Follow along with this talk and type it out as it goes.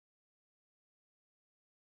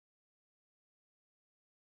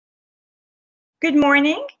Good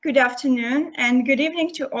morning, good afternoon, and good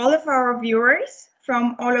evening to all of our viewers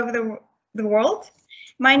from all over the world.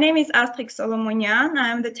 My name is Astrid Solomonian. I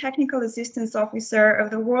am the Technical Assistance Officer of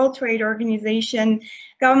the World Trade Organization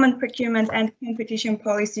Government Procurement and Competition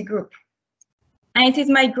Policy Group. And it is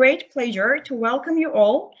my great pleasure to welcome you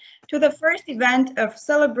all to the first event of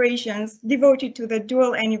celebrations devoted to the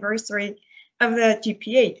dual anniversary of the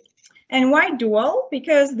GPA. And why dual?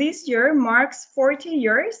 Because this year marks 40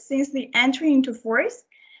 years since the entry into force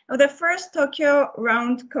of the first Tokyo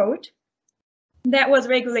Round Code that was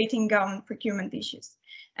regulating government procurement issues.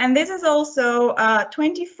 And this is also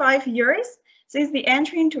 25 years since the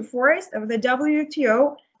entry into force of the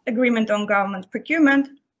WTO Agreement on Government Procurement,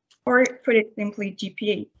 or put it simply,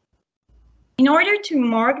 GPA. In order to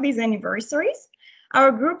mark these anniversaries,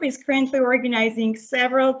 our group is currently organizing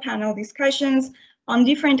several panel discussions on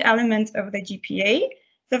different elements of the GPA,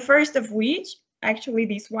 the first of which, actually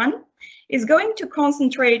this one, is going to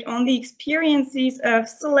concentrate on the experiences of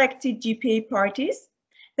selected GPA parties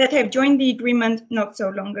that have joined the agreement not so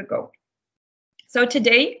long ago. So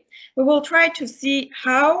today, we will try to see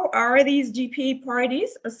how are these GPA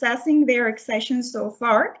parties assessing their accession so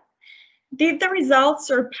far. Did the results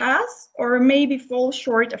surpass or maybe fall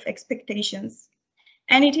short of expectations?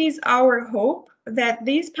 And it is our hope that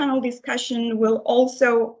this panel discussion will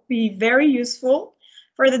also be very useful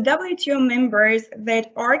for the WTO members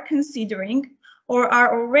that are considering or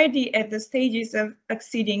are already at the stages of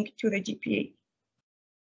acceding to the GPA.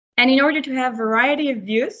 And in order to have a variety of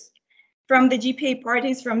views from the GPA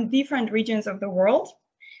parties from different regions of the world,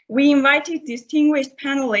 we invited distinguished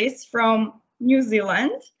panelists from New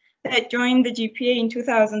Zealand that joined the GPA in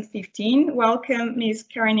 2015. Welcome, Ms.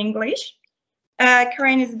 Karen English.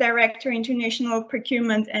 Karen is Director, International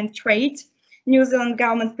Procurement and Trade, New Zealand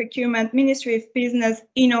Government Procurement, Ministry of Business,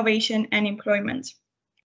 Innovation and Employment.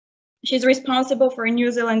 She's responsible for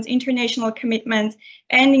New Zealand's international commitment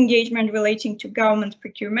and engagement relating to government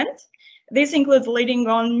procurement. This includes leading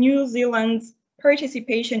on New Zealand's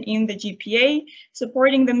participation in the GPA,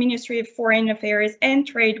 supporting the Ministry of Foreign Affairs and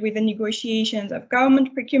Trade with the negotiations of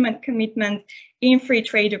government procurement commitment in free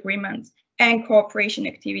trade agreements and cooperation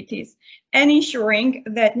activities, and ensuring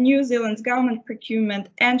that New Zealand's government procurement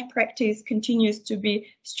and practice continues to be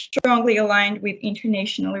strongly aligned with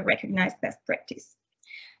internationally recognized best practice.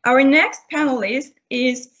 Our next panelist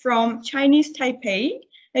is from Chinese Taipei,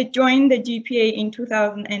 that joined the GPA in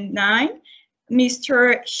 2009,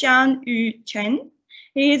 Mr. Xian Yu Chen.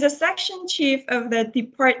 He is a section chief of the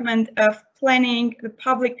Department of Planning, the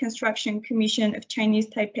Public Construction Commission of Chinese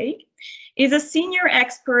Taipei. He is a senior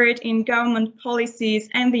expert in government policies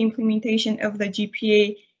and the implementation of the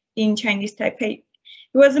GPA in Chinese Taipei.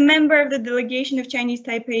 He was a member of the delegation of Chinese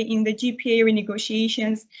Taipei in the GPA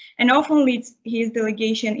renegotiations and often leads his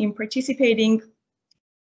delegation in participating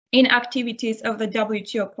in activities of the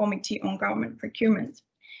WTO Committee on Government Procurement.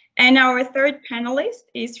 And our third panelist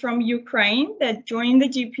is from Ukraine that joined the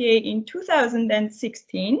GPA in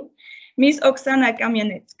 2016, Ms. Oksana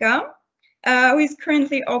Kamyanetska, who is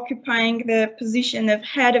currently occupying the position of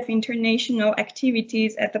Head of International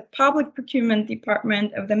Activities at the Public Procurement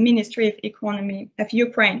Department of the Ministry of Economy of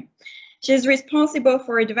Ukraine. She is responsible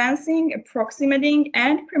for advancing, approximating,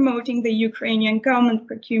 and promoting the Ukrainian government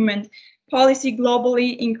procurement policy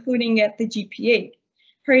globally, including at the GPA.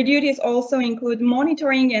 Her duties also include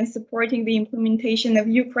monitoring and supporting the implementation of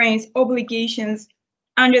Ukraine's obligations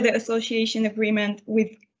under the association agreement with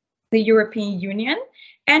the European Union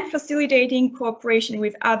and facilitating cooperation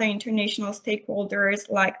with other international stakeholders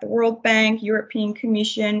like the World Bank, European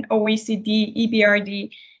Commission, OECD,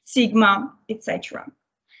 EBRD, Sigma, etc.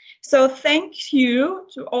 So thank you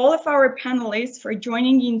to all of our panelists for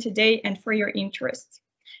joining in today and for your interest.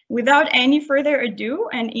 Without any further ado,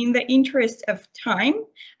 and in the interest of time,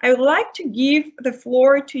 I would like to give the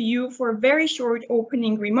floor to you for very short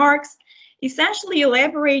opening remarks, essentially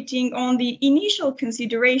elaborating on the initial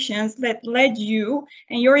considerations that led you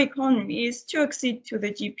and your economies to accede to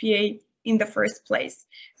the GPA in the first place.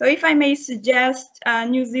 So if I may suggest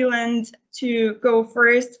New Zealand to go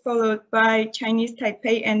first, followed by Chinese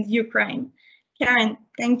Taipei and Ukraine. Karen,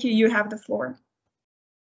 thank you, you have the floor.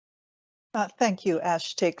 Thank you,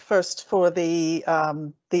 Ashtik, first for the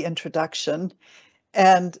introduction,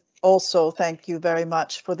 and also thank you very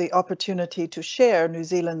much for the opportunity to share New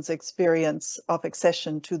Zealand's experience of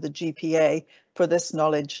accession to the GPA for this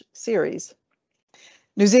knowledge series.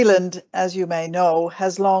 New Zealand, as you may know,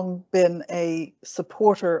 has long been a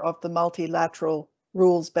supporter of the multilateral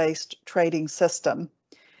rules-based trading system,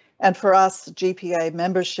 and for us, GPA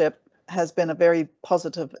membership has been a very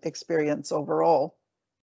positive experience overall.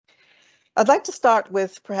 I'd like to start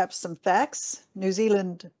with perhaps some facts. New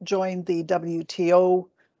Zealand joined the WTO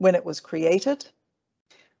when it was created.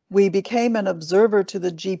 We became an observer to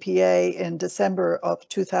the GPA in December of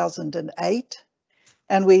 2008,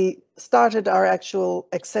 and we started our actual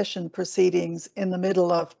accession proceedings in the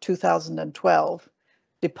middle of 2012,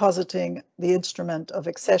 depositing the instrument of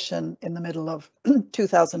accession in the middle of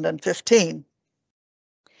 2015.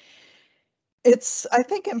 It's, I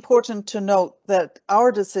think, important to note that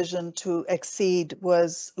our decision to accede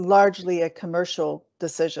was largely a commercial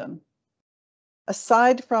decision.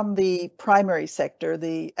 Aside from the primary sector,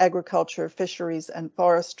 the agriculture, fisheries, and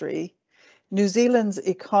forestry, New Zealand's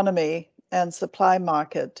economy and supply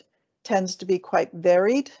market tends to be quite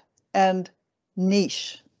varied and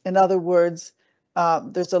niche. In other words,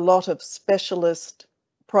 there's a lot of specialist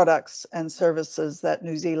products and services that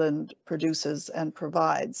New Zealand produces and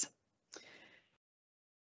provides.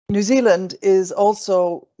 New Zealand is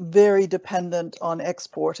also very dependent on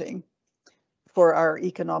exporting for our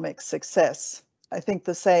economic success. I think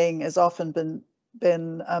the saying has often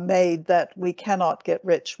been made that we cannot get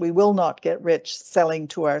rich, we will not get rich selling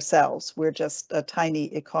to ourselves. We're just a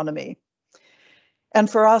tiny economy. And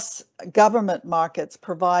for us, government markets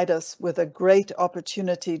provide us with a great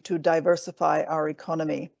opportunity to diversify our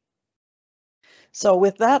economy. So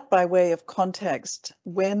with that by way of context,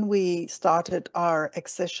 when we started our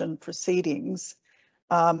accession proceedings,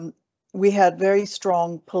 we had very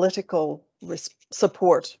strong political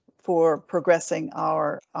support for progressing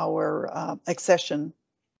our accession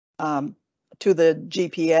to the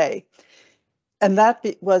GPA. And that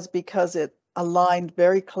was because it aligned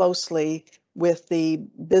very closely with the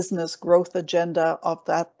business growth agenda of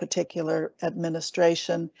that particular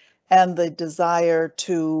administration and the desire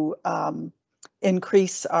to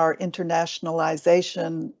increase our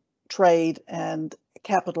internationalization, trade, and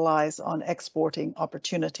capitalize on exporting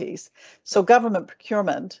opportunities. So government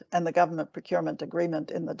procurement and the government procurement agreement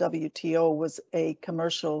in the WTO was a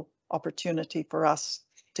commercial opportunity for us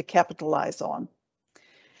to capitalize on.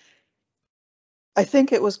 I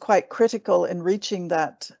think it was quite critical in reaching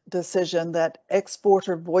that decision that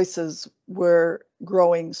exporter voices were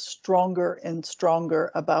growing stronger and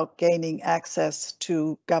stronger about gaining access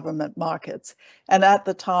to government markets. And at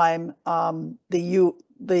the time,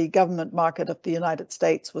 the government market of the United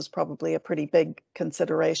States was probably a pretty big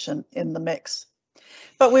consideration in the mix.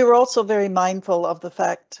 But we were also very mindful of the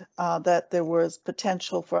fact that there was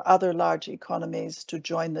potential for other large economies to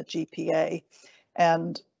join the GPA,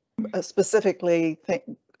 and specifically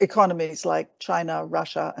economies like China,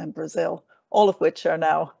 Russia, and Brazil, all of which are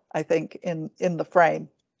now, I think, in the frame.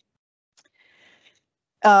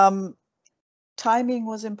 Timing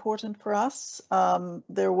was important for us.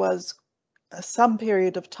 There was some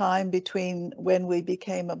period of time between when we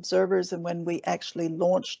became observers and when we actually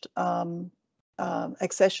launched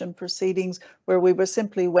accession proceedings, where we were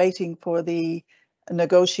simply waiting for the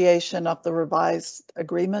negotiation of the revised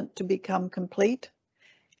agreement to become complete.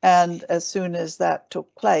 And as soon as that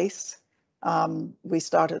took place, we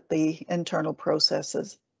started the internal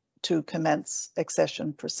processes to commence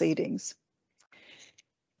accession proceedings.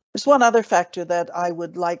 There's one other factor that I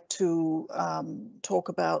would like to talk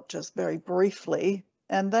about just very briefly,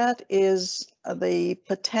 and that is the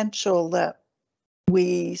potential that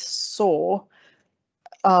we saw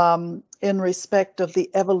in respect of the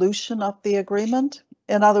evolution of the agreement.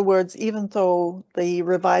 In other words, even though the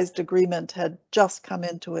revised agreement had just come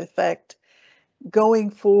into effect, going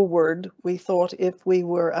forward, we thought if we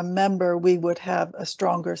were a member, we would have a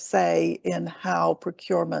stronger say in how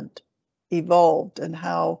procurement evolved and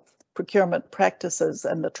how procurement practices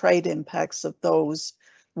and the trade impacts of those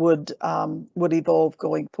would evolve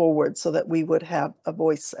going forward, so that we would have a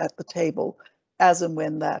voice at the table as and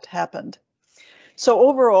when that happened. So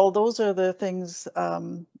overall, those are the things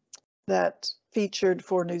that featured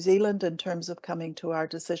for New Zealand in terms of coming to our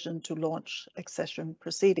decision to launch accession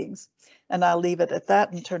proceedings. And I'll leave it at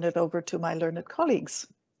that and turn it over to my learned colleagues.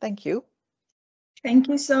 Thank you. Thank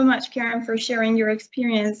you so much, Karen, for sharing your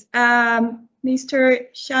experience. Mr.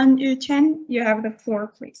 Shan Yu Chen, you have the floor,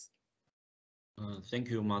 please. Thank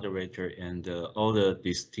you, moderator, and all the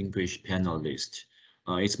distinguished panelists.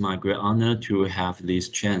 It's my great honor to have this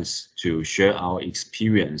chance to share our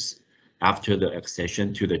experience after the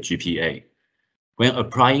accession to the GPA. When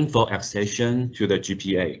applying for accession to the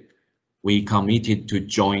GPA, we committed to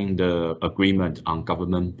join the agreement on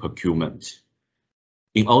government procurement.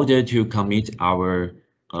 In order to commit our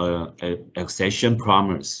accession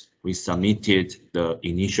promise, we submitted the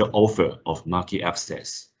initial offer of market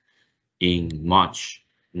access in March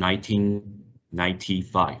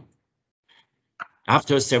 1995.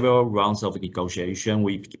 After several rounds of negotiation,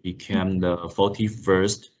 we became the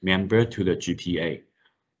 41st member to the GPA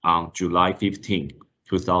on July 15,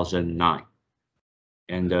 2009,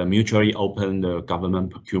 and mutually opened the government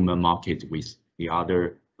procurement market with the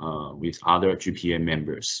other GPA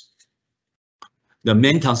members. The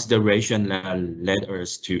main consideration that led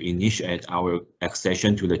us to initiate our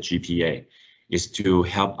accession to the GPA is to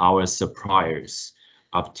help our suppliers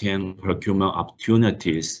obtain procurement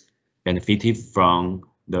opportunities benefited from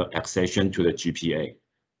the accession to the GPA.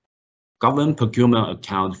 Government procurement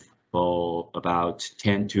accounts for about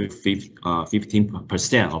 10 to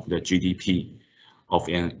 15% of the GDP of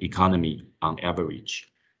an economy on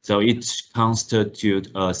average. So it constitutes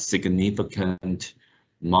a significant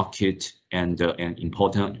market and an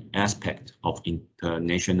important aspect of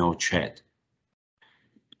international trade.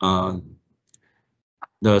 The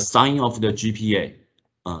signing of the GPA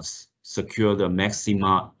secure the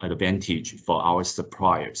maximum advantage for our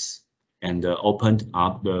suppliers and opened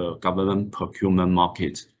up the government procurement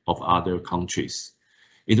market of other countries.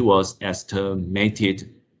 It was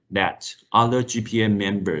estimated that other GPA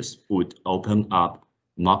members would open up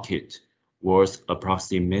market worth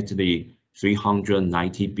approximately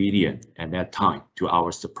 390 billion at that time to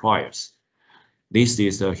our suppliers. This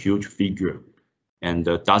is a huge figure and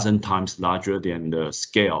a dozen times larger than the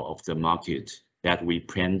scale of the market that we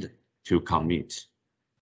planned to commit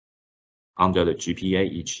under the GPA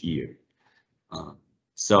each year.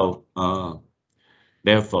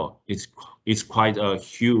 Therefore, it's quite a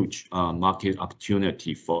huge market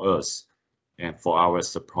opportunity for us and for our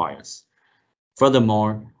suppliers.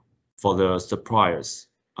 Furthermore, for the suppliers,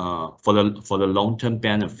 for the long-term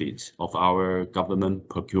benefit of our government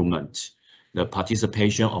procurement, the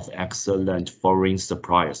participation of excellent foreign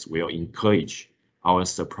suppliers will encourage our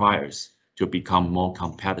suppliers to become more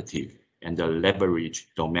competitive and leverage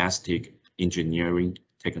domestic engineering,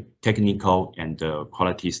 technical, and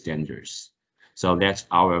quality standards. So that's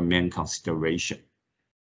our main consideration.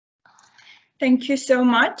 Thank you so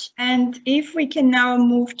much. And if we can now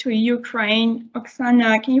move to Ukraine,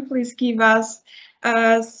 Oksana, can you please give us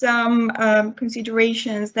some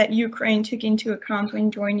considerations that Ukraine took into account when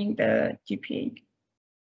joining the GPA?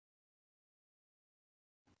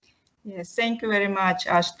 Yes, thank you very much,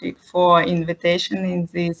 Astrid, for invitation in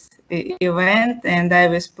this event, and I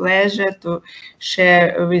with pleasure to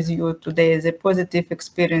share with you today the positive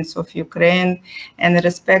experience of Ukraine and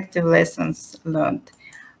respective lessons learned.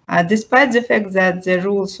 Despite the fact that the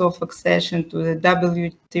rules of accession to the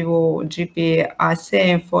WTO GPA are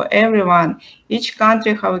same for everyone, each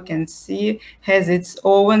country, how we can see, has its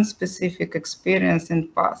own specific experience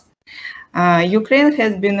and path. Ukraine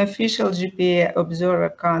has been official GPA observer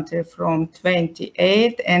country from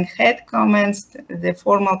 28 and had commenced the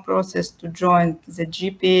formal process to join the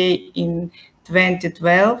GPA in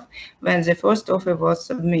 2012 when the first offer was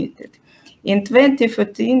submitted. In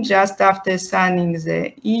 2014, just after signing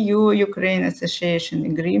the EU-Ukraine Association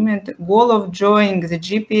Agreement, the goal of joining the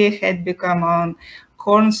GPA had become a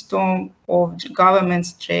cornerstone of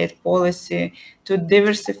government's trade policy to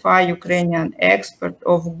diversify Ukrainian export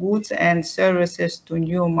of goods and services to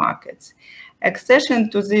new markets. Accession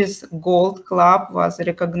to this gold club was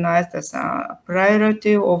recognized as a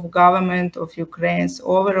priority of government of Ukraine's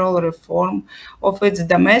overall reform of its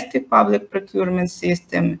domestic public procurement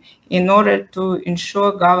system in order to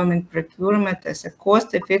ensure government procurement as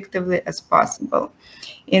cost effectively as possible.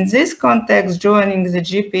 In this context, joining the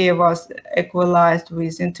GPA was equalized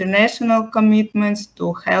with international commitments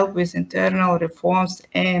to help with internal reforms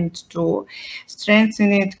aimed to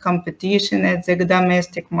strengthen competition at the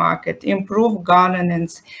domestic market, improve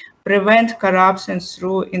governance, prevent corruption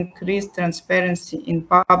through increased transparency in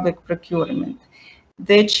public procurement.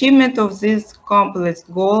 The achievement of these complex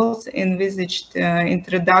goals envisaged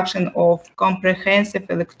introduction of comprehensive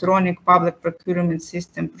electronic public procurement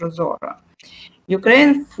system ProZorro.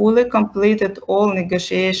 Ukraine fully completed all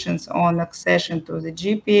negotiations on accession to the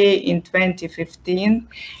GPA in 2015,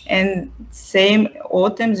 and same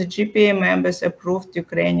autumn the GPA members approved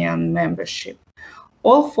Ukrainian membership.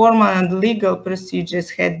 All formal and legal procedures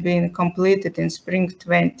had been completed in spring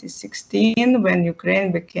 2016 when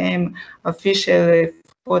Ukraine became officially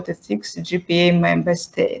 46th GPA member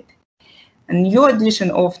state. A new edition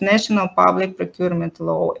of National Public Procurement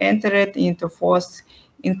Law entered into force,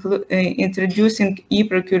 introducing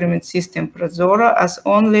e-procurement system ProZorro as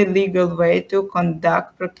only legal way to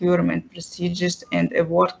conduct procurement procedures and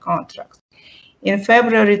award contracts. In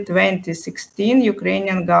February 2016,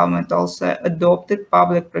 Ukrainian government also adopted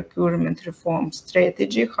public procurement reform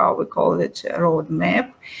strategy, how we call it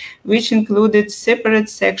roadmap, which included separate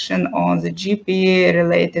section on the GPA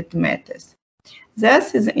related matters.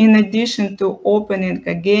 This is in addition to opening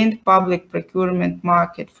again public procurement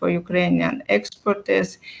market for Ukrainian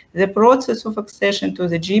exporters. The process of accession to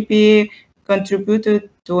the GPA contributed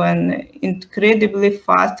to an incredibly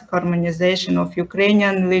fast harmonization of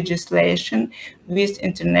Ukrainian legislation with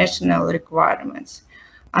international requirements.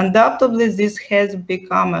 Undoubtedly, this has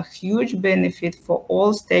become a huge benefit for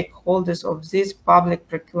all stakeholders of this public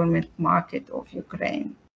procurement market of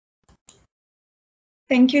Ukraine.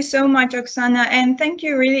 Thank you so much, Oksana, and thank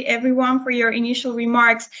you really everyone for your initial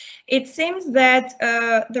remarks. It seems that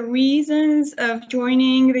the reasons of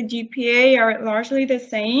joining the GPA are largely the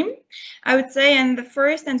same, I would say, and the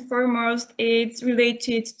first and foremost, it's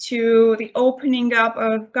related to the opening up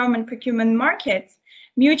of government procurement markets,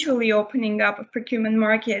 mutually opening up of procurement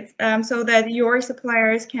markets, so that your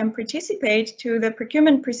suppliers can participate to the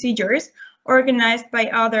procurement procedures organized by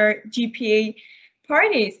other GPA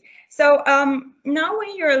parties. So now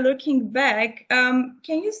when you're looking back, can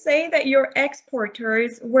you say that your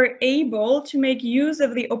exporters were able to make use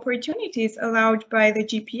of the opportunities allowed by the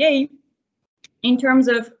GPA in terms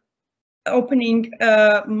of opening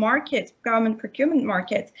markets, government procurement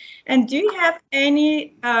markets? And do you have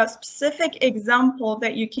any specific example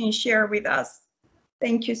that you can share with us?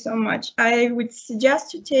 Thank you so much. I would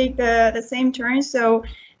suggest to take the same turn. So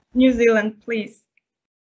New Zealand, please.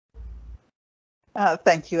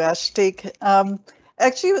 Thank you, Ashtik.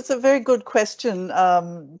 Actually, it's a very good question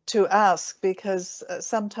to ask, because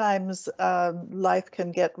sometimes life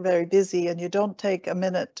can get very busy and you don't take a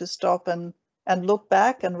minute to stop and look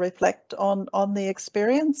back and reflect on the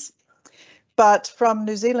experience. But from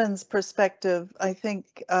New Zealand's perspective, I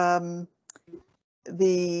think our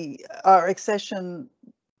accession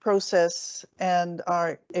process and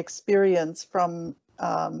our experience from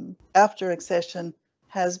after accession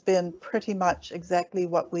has been pretty much exactly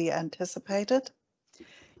what we anticipated.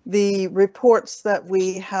 The reports that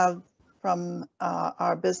we have from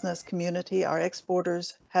our business community, our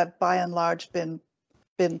exporters, have by and large been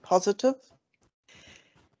positive.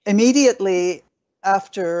 Immediately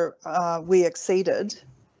after we acceded,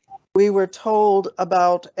 we were told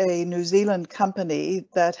about a New Zealand company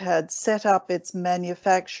that had set up its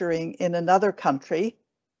manufacturing in another country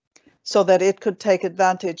so that it could take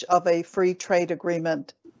advantage of a free trade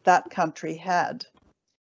agreement that country had,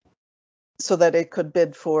 so that it could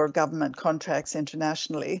bid for government contracts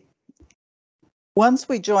internationally. Once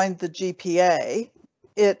we joined the GPA,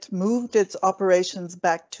 it moved its operations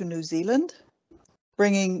back to New Zealand,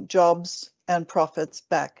 bringing jobs and profits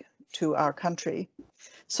back to our country.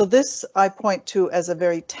 So this I point to as a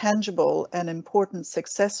very tangible and important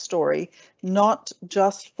success story, not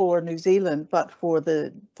just for New Zealand, but for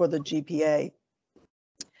the GPA.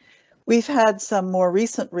 We've had some more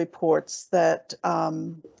recent reports that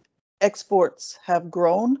exports have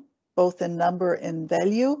grown, both in number and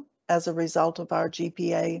value, as a result of our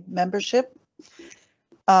GPA membership.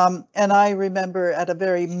 And I remember at a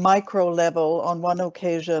very micro level, on one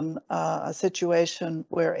occasion, a situation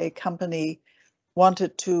where a company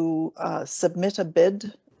wanted to submit a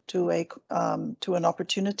bid to an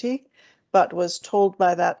opportunity, but was told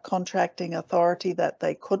by that contracting authority that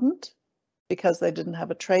they couldn't because they didn't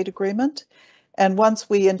have a trade agreement. And once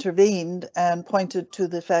we intervened and pointed to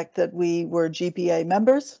the fact that we were GPA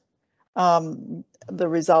members, the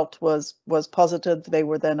result was positive. They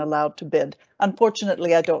were then allowed to bid.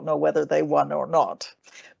 Unfortunately, I don't know whether they won or not.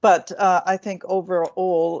 But I think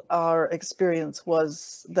overall, our experience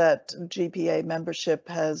was that GPA membership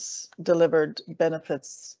has delivered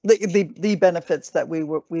benefits, the benefits that we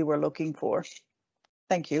were looking for.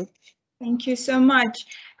 Thank you. Thank you so much.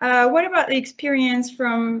 What about the experience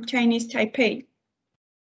from Chinese Taipei?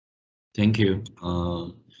 Thank you.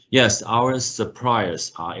 Yes, our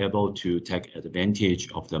suppliers are able to take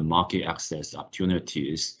advantage of the market access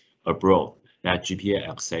opportunities abroad that GPA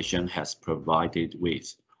accession has provided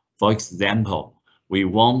with. For example, we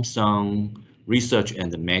won some research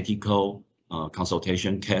and medical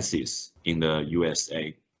consultation cases in the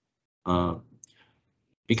USA.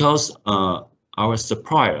 Because most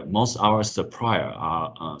our suppliers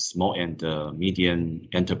are small and medium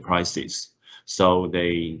enterprises, so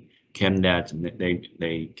they claim that they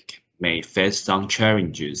may face some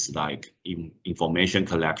challenges like information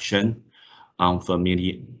collection,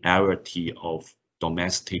 unfamiliarity of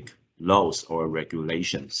domestic laws or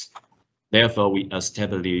regulations. Therefore, we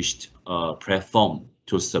established a platform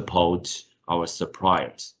to support our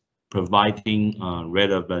suppliers, providing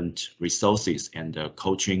relevant resources and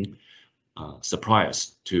coaching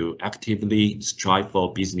suppliers to actively strive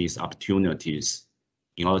for business opportunities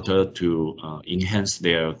in order to enhance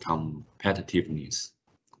their competitiveness.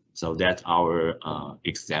 So that's our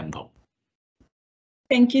example.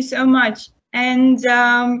 Thank you so much. And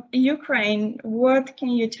Ukraine, what can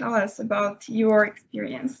you tell us about your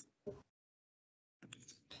experience?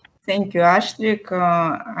 Thank you, Ashlik.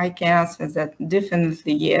 I can answer that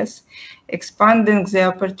definitely yes. Expanding the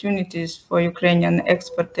opportunities for Ukrainian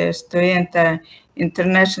exporters to enter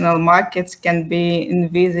international markets can be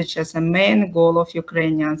envisaged as a main goal of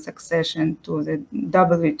Ukrainian accession to the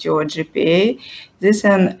WTO GPA. This is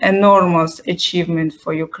an enormous achievement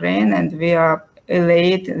for Ukraine, and we are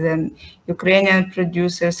elated that Ukrainian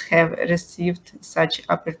producers have received such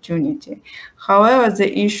opportunity. However, the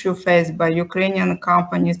issue faced by Ukrainian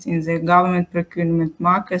companies in the government procurement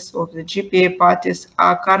markets of the GPA parties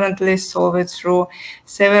are currently solved through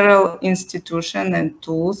several institutions and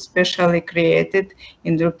tools specially created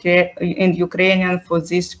in Ukrainian for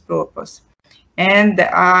this purpose. And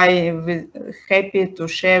I'm happy to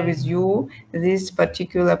share with you these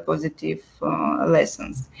particular positive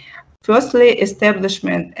lessons. Firstly,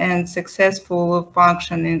 establishment and successful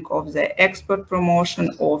functioning of the Export Promotion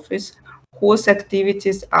Office, whose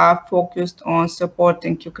activities are focused on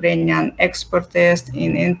supporting Ukrainian exporters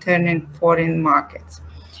in entering foreign markets.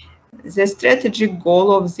 The strategic goal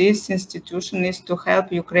of this institution is to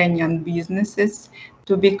help Ukrainian businesses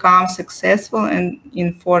to become successful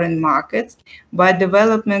in foreign markets by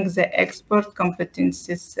developing the export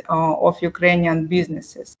competencies of Ukrainian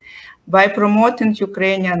businesses, by promoting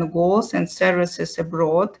Ukrainian goals and services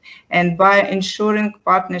abroad, and by ensuring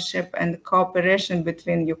partnership and cooperation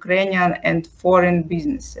between Ukrainian and foreign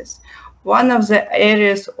businesses. One of the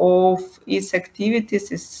areas of its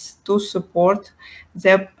activities is to support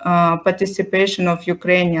the participation of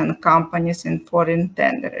Ukrainian companies in foreign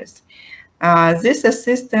tenders. This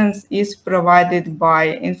assistance is provided by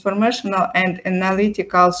informational and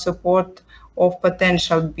analytical support of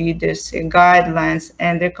potential bidders, guidelines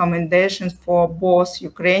and recommendations for both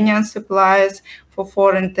Ukrainian suppliers for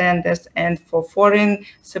foreign tenders and for foreign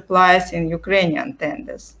suppliers in Ukrainian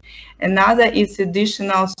tenders. Another is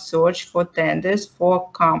additional search for tenders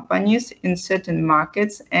for companies in certain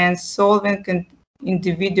markets and solving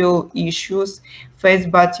individual issues faced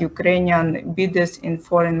by Ukrainian bidders in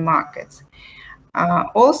foreign markets.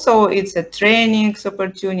 Also, it's a trainings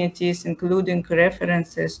opportunities, including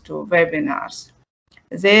references to webinars.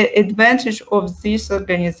 The advantage of this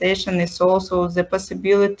organization is also the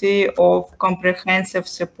possibility of comprehensive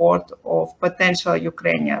support of potential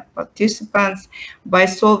Ukrainian participants by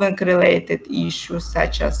solving related issues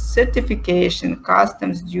such as certification,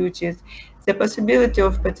 customs duties, the possibility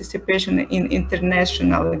of participation in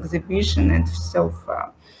international exhibition, and so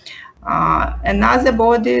far. Another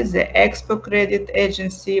body, the Export Credit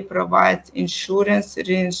Agency, provides insurance,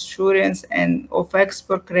 reinsurance, and of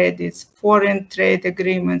export credits, foreign trade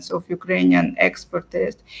agreements of Ukrainian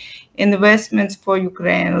exporters, investments for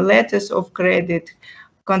Ukraine, letters of credit,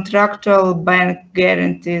 contractual bank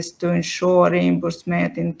guarantees to ensure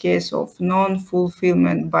reimbursement in case of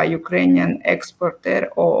non-fulfillment by Ukrainian exporter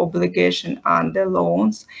or obligation under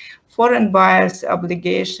loans, foreign buyers'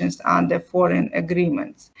 obligations under foreign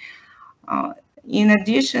agreements. In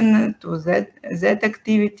addition to that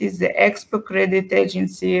activities, the Export Credit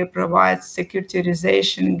Agency provides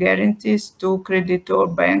securitization guarantees to creditor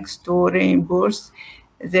banks to reimburse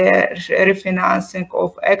the refinancing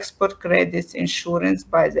of export credits insurance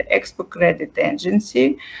by the Export Credit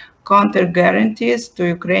Agency, counter guarantees to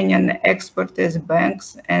Ukrainian exporters,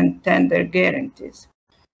 banks, and tender guarantees.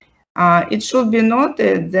 It should be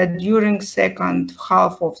noted that during second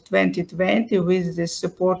half of 2020, with the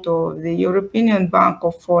support of the European Bank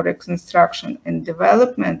of Forex Instruction and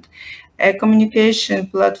Development, a communication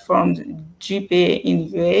platform GPA in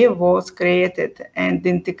UA was created and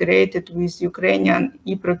integrated with Ukrainian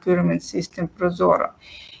e-procurement system Prozoro.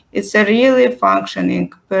 It's a really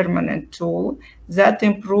functioning permanent tool that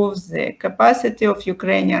improves the capacity of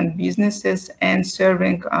Ukrainian businesses and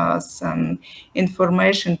serving as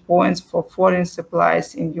information points for foreign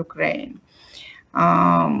supplies in Ukraine.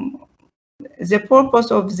 The purpose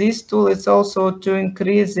of this tool is also to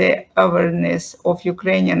increase the awareness of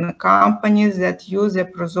Ukrainian companies that use the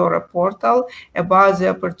Prozoro portal about the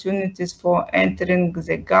opportunities for entering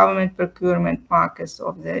the government procurement markets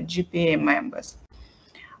of the GPA members.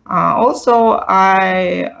 Also,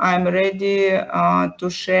 I'm ready to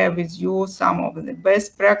share with you some of the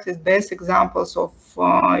best practice, best examples of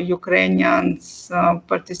Ukrainians'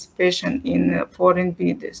 participation in foreign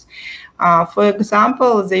bids. For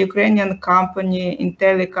example, the Ukrainian company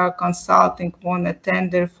Intellica Consulting won a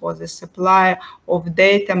tender for the supply of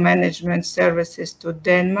data management services to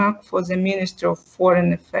Denmark for the Ministry of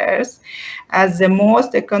Foreign Affairs as the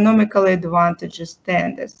most economically advantageous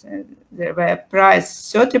tenders. They were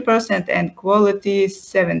priced 30% and quality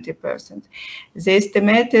 70%. The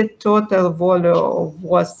estimated total volume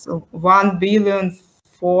was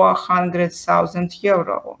 1,400,000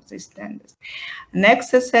 euro of these tenders. Next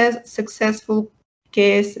successful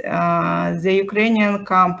case, the Ukrainian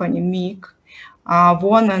company MIG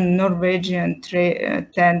won a Norwegian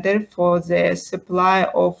tender for the supply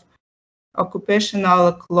of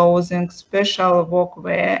occupational clothing, special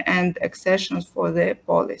workwear, and accessories for the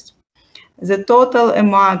police. The total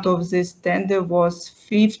amount of this tender was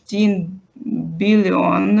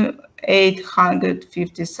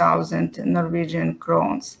 15,850,000 Norwegian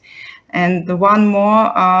crowns. And one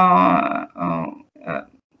more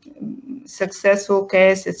successful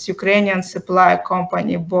case, it's Ukrainian supply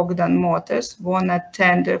company Bogdan Motors won a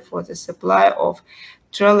tender for the supply of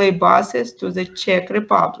trolley buses to the Czech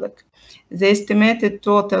Republic. The estimated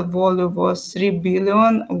total volume was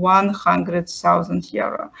 3,100,000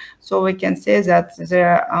 euro. So we can say that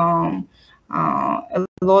there are a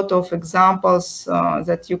lot of examples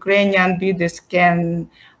that Ukrainian bidders can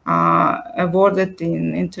award it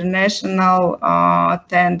in international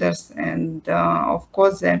tenders, and of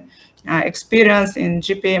course the experience in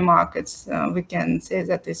GPA markets, we can say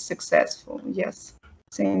that is successful. Yes,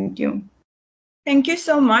 thank you. Thank you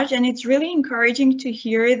so much, and it's really encouraging to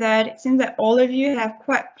hear that it seems that all of you have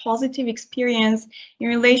quite positive experience in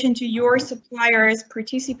relation to your suppliers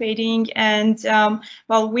participating and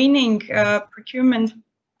while winning procurement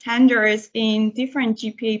tenders in different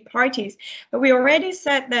GPA parties. But we already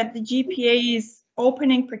said that the GPA is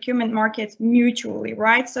opening procurement markets mutually,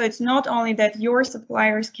 right? So it's not only that your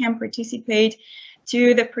suppliers can participate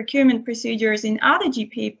to the procurement procedures in other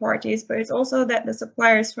GPA parties, but it's also that the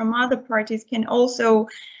suppliers from other parties can also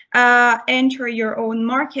enter your own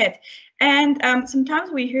market. And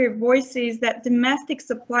sometimes we hear voices that domestic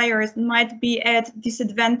suppliers might be at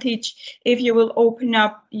disadvantage if you will open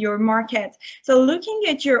up your market. So looking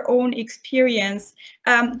at your own experience,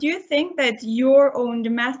 do you think that your own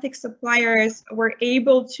domestic suppliers were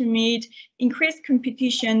able to meet increased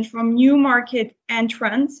competition from new market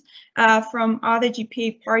entrants from other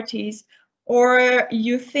GPA parties? Or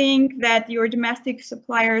you think that your domestic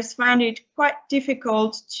suppliers found it quite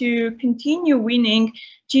difficult to continue winning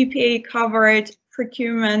GPA-covered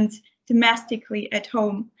procurement domestically at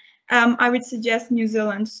home? I would suggest New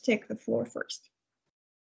Zealand to take the floor first.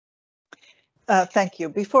 Thank you.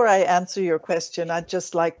 Before I answer your question, I'd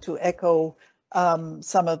just like to echo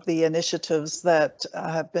some of the initiatives that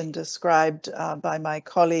have been described by my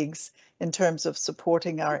colleagues in terms of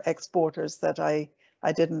supporting our exporters that I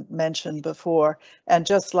didn't mention before. And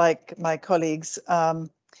just like my colleagues,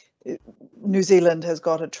 New Zealand has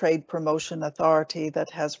got a trade promotion authority that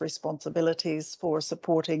has responsibilities for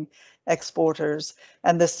supporting exporters.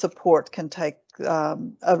 And this support can take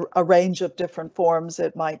a range of different forms.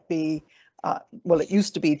 It might be, well, it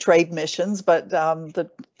used to be trade missions, but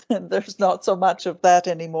there's not so much of that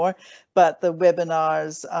anymore. But the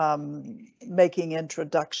webinars, making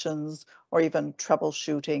introductions, or even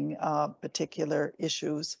troubleshooting particular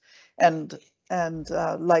issues. And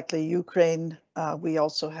likely Ukraine, we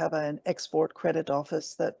also have an export credit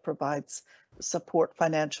office that provides support,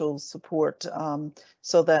 financial support,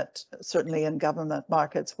 so that certainly in government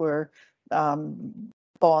markets where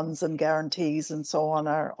bonds and guarantees and so on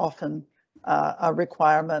are often a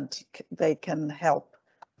requirement, they can help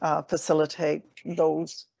facilitate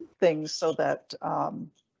those things so that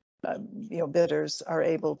bidders are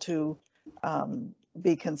able to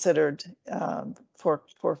be considered for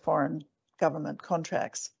foreign government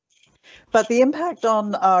contracts. But the impact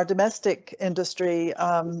on our domestic industry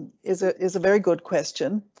is a very good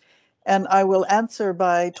question. And I will answer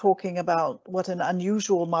by talking about what an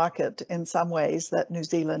unusual market in some ways that New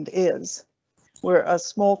Zealand is. We're a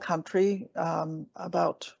small country,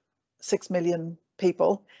 about 6 million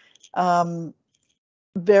people,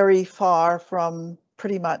 very far from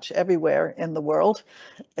pretty much everywhere in the world,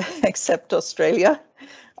 except Australia.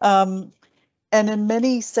 And in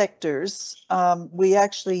many sectors, we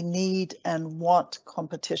actually need and want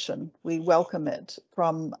competition. We welcome it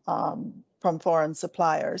from foreign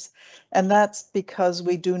suppliers. And that's because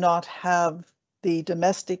we do not have the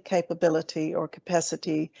domestic capability or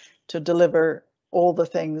capacity to deliver all the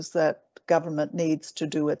things that government needs to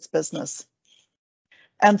do its business.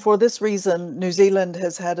 And for this reason, New Zealand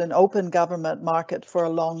has had an open government market for a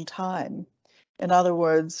long time. In other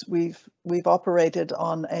words, we've operated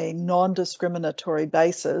on a non-discriminatory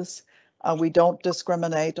basis. We don't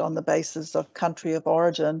discriminate on the basis of country of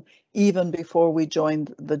origin. Even before we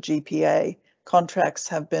joined the GPA, contracts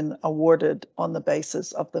have been awarded on the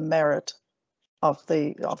basis of the merit of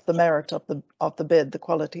the bid, the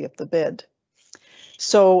quality of the bid.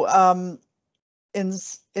 So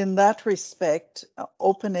in that respect,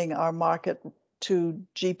 opening our market to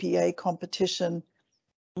GPA competition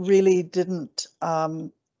really didn't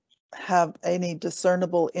have any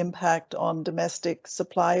discernible impact on domestic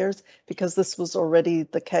suppliers, because this was already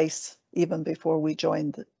the case even before we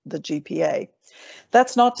joined the GPA.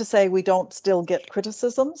 That's not to say we don't still get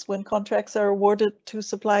criticisms when contracts are awarded to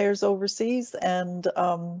suppliers overseas, and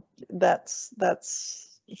that's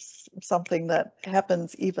something that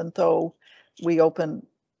happens even though we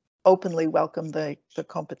openly welcome the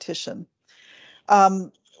competition.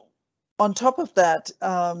 On top of that,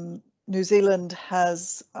 New Zealand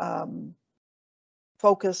has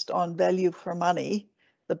focused on value for money,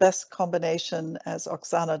 the best combination, as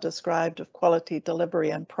Oksana described, of quality,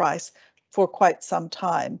 delivery, and price for quite some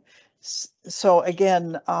time. So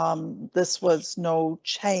again, this was no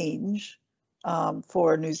change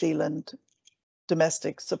for New Zealand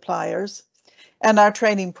domestic suppliers. And our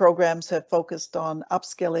training programs have focused on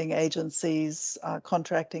upskilling agencies,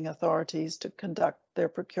 contracting authorities to conduct their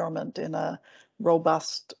procurement in a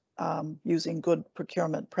robust, using good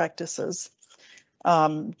procurement practices.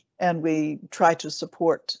 And we try to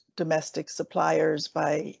support domestic suppliers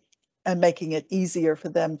and making it easier for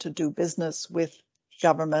them to do business with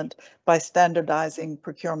government by standardizing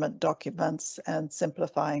procurement documents and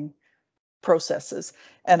simplifying processes.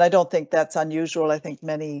 And I don't think that's unusual. I think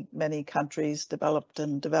many countries, developed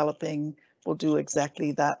and developing, will do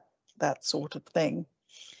exactly that sort of thing.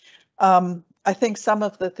 I think some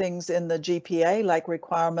of the things in the GPA, like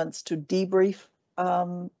requirements to debrief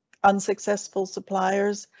unsuccessful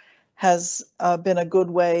suppliers, has been a good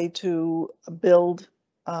way to build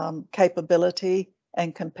capability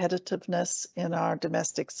and competitiveness in our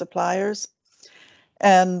domestic suppliers.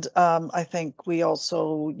 And I think we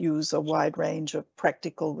also use a wide range of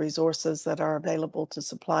practical resources that are available to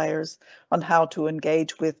suppliers on how to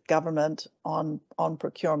engage with government on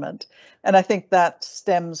procurement. And I think that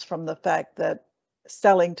stems from the fact that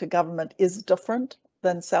selling to government is different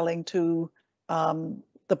than selling to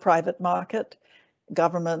the private market.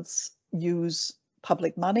 Governments use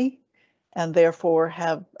public money and therefore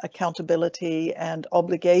have accountability and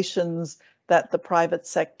obligations that the private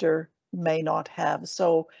sector may not have.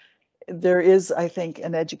 So there is, I think,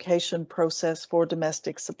 an education process for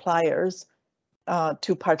domestic suppliers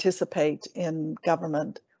to participate in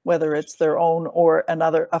government, whether it's their own or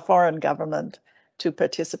a foreign government, to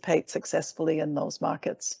participate successfully in those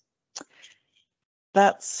markets.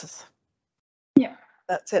 That's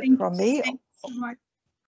it from me. Thanks so much.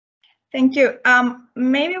 Thank you.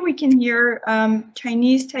 Maybe we can hear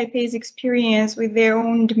Chinese Taipei's experience with their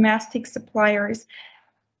own domestic suppliers.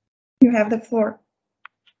 You have the floor.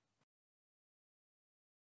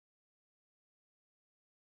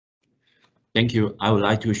 Thank you. I would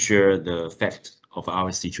like to share the fact of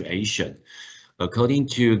our situation. According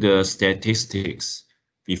to the statistics,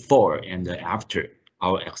 before and after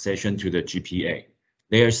our accession to the GPA,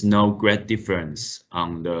 there's no great difference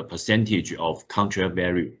on the percentage of contract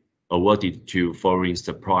value awarded to foreign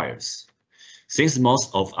suppliers. Since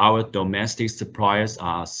most of our domestic suppliers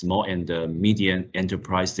are small and medium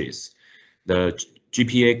enterprises, the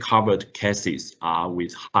GPA covered cases are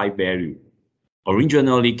with high value,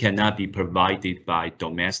 originally cannot be provided by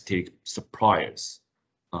domestic suppliers.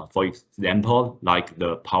 For example, like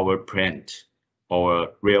the power plant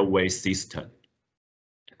or railway system.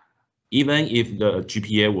 Even if the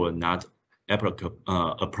GPA were not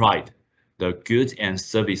applied, the goods and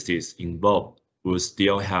services involved would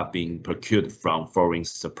still have been procured from foreign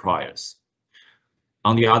suppliers.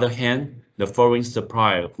 On the other hand, the foreign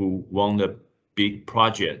supplier who won the big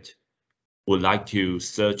project would like to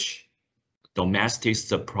search domestic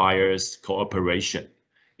suppliers' cooperation.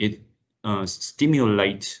 It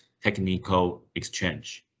stimulates technical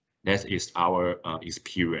exchange. That is our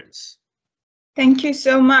experience. Thank you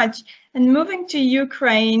so much. And moving to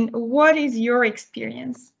Ukraine, what is your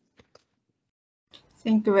experience?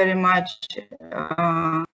 Thank you very much,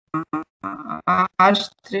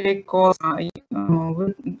 Astrid.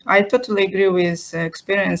 I totally agree with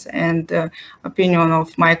experience and opinion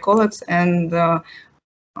of my colleagues, and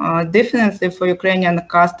definitely for Ukrainian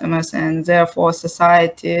customers and therefore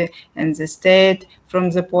society and the state, from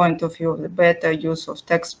the point of view of the better use of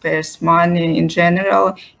taxpayers' money in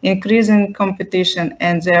general, increasing competition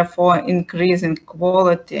and therefore increasing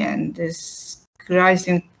quality and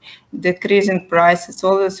decreasing prices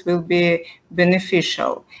always will be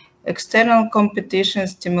beneficial. External competition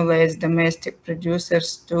stimulates domestic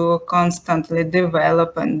producers to constantly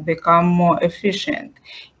develop and become more efficient.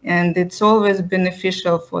 And it's always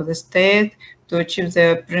beneficial for the state to achieve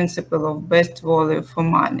the principle of best value for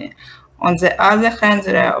money. On the other hand,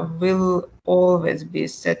 there will always be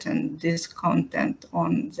certain discontent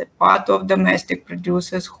on the part of domestic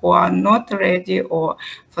producers who are not ready or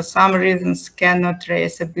for some reasons cannot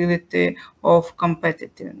raise ability of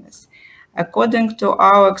competitiveness. According to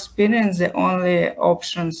our experience, the only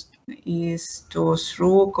options is to,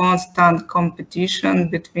 through constant competition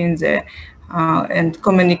between the and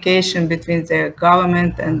communication between the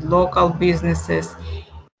government and local businesses,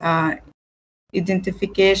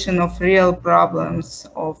 identification of real problems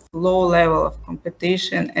of low level of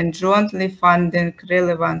competition, and jointly funding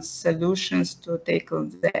relevant solutions to tackle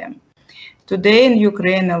them. Today in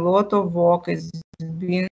Ukraine, a lot of work is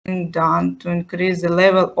being done to increase the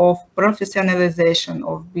level of professionalization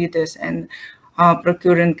of bidders and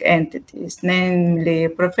procuring entities, namely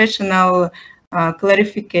professional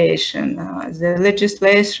clarification, the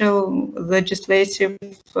legislative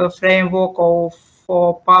framework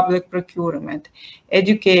for public procurement,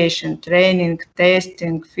 education, training,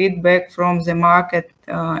 testing, feedback from the market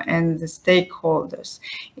and the stakeholders.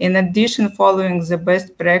 In addition, following the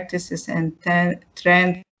best practices and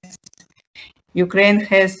trends, Ukraine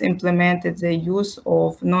has implemented the use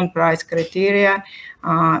of non-price criteria.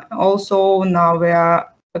 Also, now we are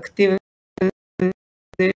actively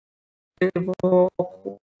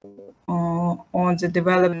on the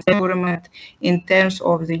development procurement in terms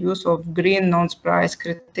of the use of green non-price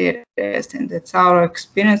criteria, and that's our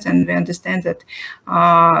experience, and we understand that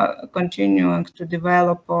continuing to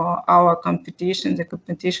develop our competition, the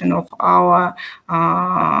competition of our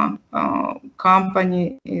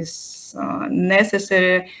company is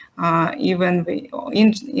necessary, even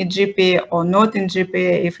in GPA or not in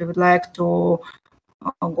GPA. If you would like to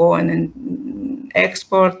go and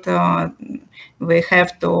export, we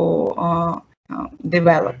have to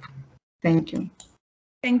develop. Thank you.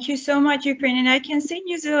 Thank you so much, Ukraine. And I can see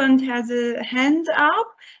New Zealand has a hand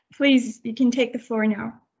up. Please, you can take the floor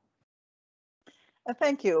now.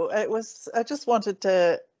 Thank you. I just wanted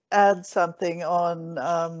to add something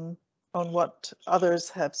on what others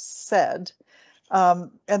have said,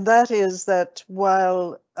 and that is that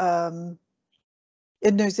while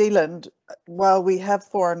in New Zealand, while we have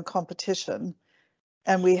foreign competition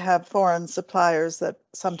and we have foreign suppliers that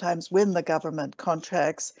sometimes win the government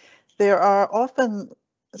contracts, there are often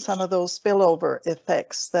some of those spillover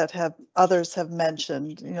effects that others have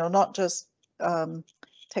mentioned, not just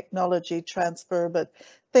technology transfer, but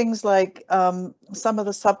things like some of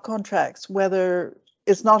the subcontracts, whether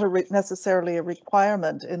it's not necessarily a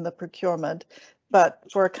requirement in the procurement, but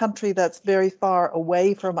for a country that's very far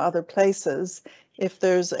away from other places, if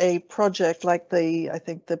there's a project like I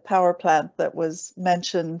think the power plant that was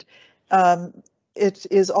mentioned, it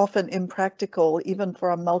is often impractical, even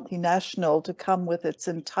for a multinational, to come with its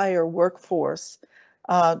entire workforce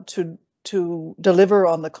to deliver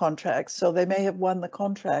on the contract. So they may have won the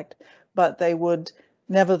contract, but they would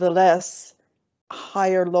nevertheless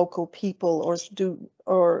hire local people or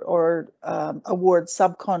award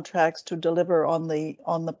subcontracts to deliver on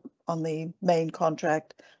the main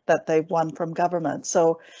contract that they've won from government.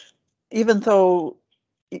 So even though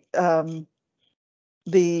the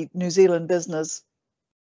New Zealand business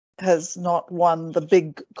has not won the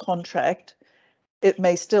big contract, it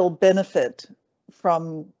may still benefit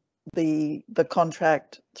from the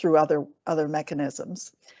contract through other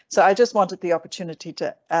mechanisms. So I just wanted the opportunity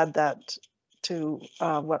to add that to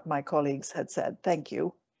what my colleagues had said. Thank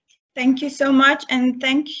you. Thank you so much, and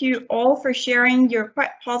thank you all for sharing your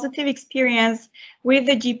quite positive experience with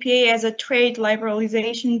the GPA as a trade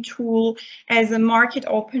liberalization tool, as a market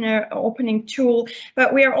opening tool.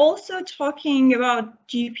 But we are also talking about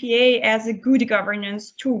GPA as a good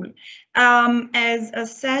governance tool, as a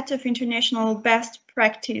set of international best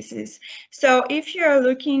practices. So if you're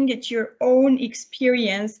looking at your own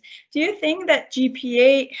experience, do you think that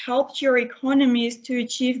GPA helped your economies to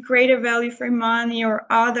achieve greater value for money or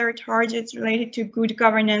other targets related to good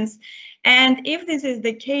governance? And if this is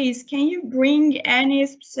the case, can you bring any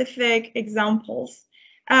specific examples?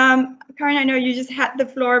 Karen, I know you just had the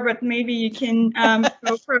floor, but maybe you can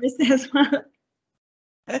go first as well.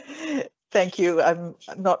 Thank you. I'm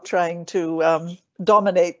not trying to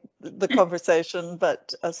dominate the conversation,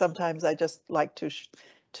 but sometimes I just like to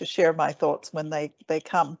share my thoughts when they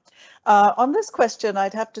come. On this question,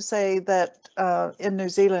 I'd have to say that in New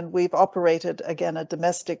Zealand, we've operated, again, a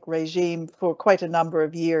domestic regime for quite a number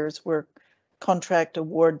of years where contract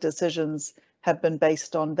award decisions have been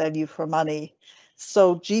based on value for money.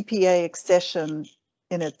 So GPA accession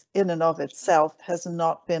in and of itself has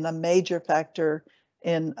not been a major factor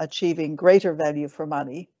in achieving greater value for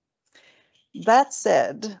money. That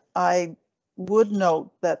said, I would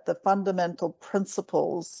note that the fundamental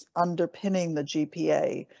principles underpinning the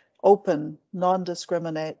GPA, open,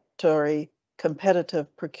 non-discriminatory,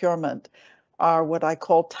 competitive procurement, are what I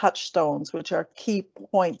call touchstones, which are key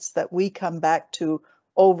points that we come back to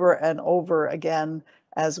over and over again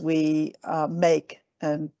as we make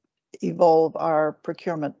and evolve our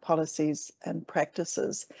procurement policies and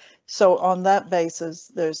practices. So on that basis,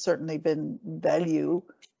 there's certainly been value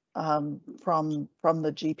from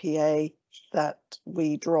the GPA that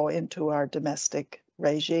we draw into our domestic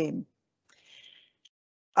regime.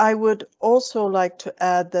 I would also like to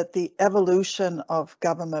add that the evolution of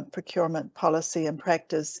government procurement policy and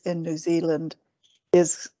practice in New Zealand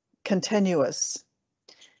is continuous.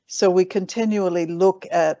 So we continually look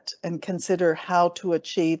at and consider how to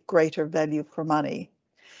achieve greater value for money.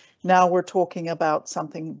 Now we're talking about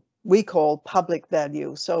something we call public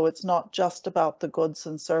value. So it's not just about the goods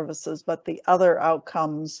and services, but the other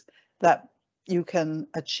outcomes that you can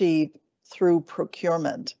achieve through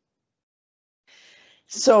procurement.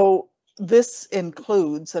 So this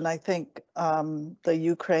includes, and I think the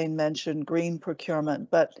Ukraine mentioned green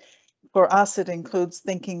procurement, but for us, it includes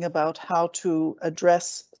thinking about how to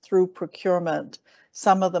address through procurement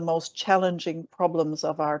some of the most challenging problems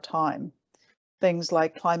of our time. Things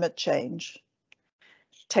like climate change,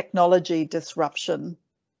 technology disruption,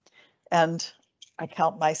 and I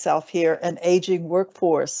count myself here, an aging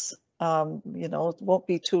workforce. You know, it won't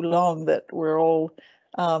be too long that we're all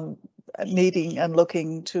needing and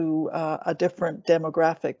looking to a different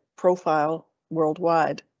demographic profile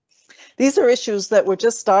worldwide. These are issues that we're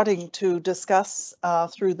just starting to discuss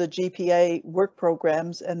through the GPA work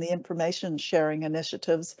programs and the information sharing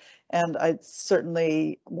initiatives, and I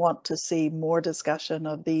certainly want to see more discussion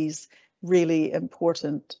of these really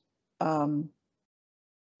important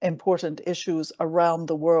issues around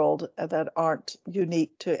the world that aren't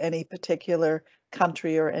unique to any particular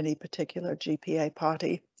country or any particular GPA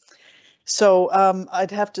party. So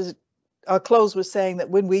I'll close with saying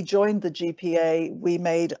that when we joined the GPA, we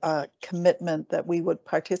made a commitment that we would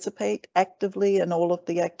participate actively in all of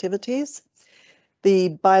the activities. The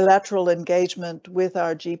bilateral engagement with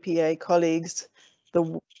our GPA colleagues,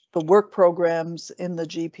 the work programs in the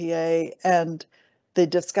GPA, and the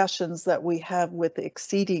discussions that we have with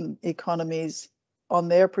exceeding economies on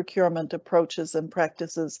their procurement approaches and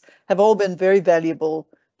practices have all been very valuable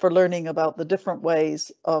for learning about the different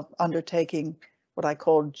ways of undertaking what I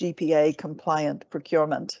call GPA compliant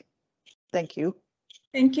procurement. Thank you.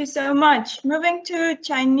 Thank you so much. Moving to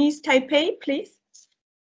Chinese Taipei, please.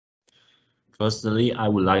 Firstly, I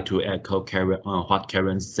would like to echo what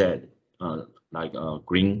Karen said, like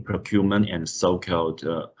green procurement and so-called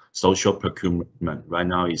social procurement right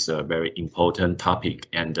now is a very important topic,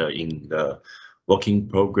 and in the working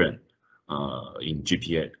program in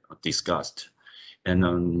GPA discussed. And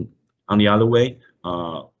on the other way,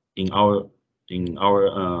 about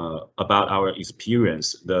our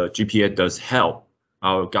experience, the GPA does help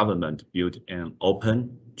our government build an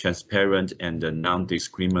open, transparent, and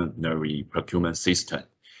non-discriminatory procurement system,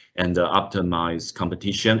 and optimize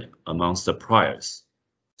competition among suppliers,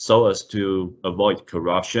 so as to avoid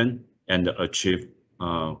corruption and achieve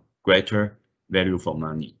greater value for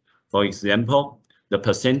money. For example, the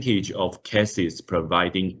percentage of cases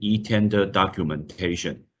providing e-tender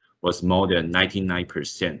documentation was more than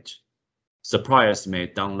 99%. Suppliers may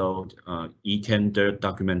download e-tender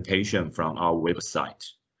documentation from our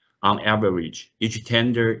website. On average, each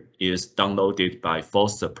tender is downloaded by 4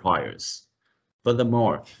 suppliers.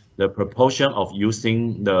 Furthermore, the proportion of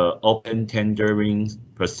using the open tendering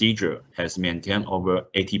procedure has maintained over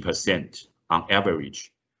 80% on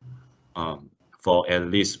average for at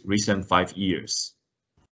least recent 5 years.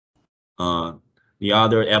 The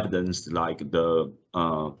other evidence, like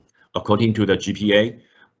according to the GPA,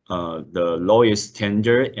 the lowest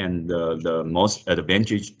tender and the most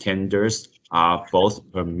advantaged tenders are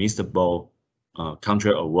both permissible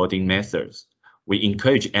counter awarding methods. We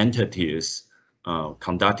encourage entities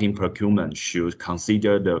conducting procurement should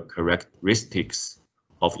consider the characteristics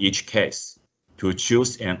of each case to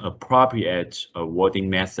choose an appropriate awarding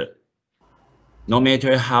method. No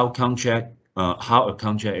matter how a contract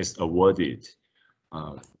is awarded,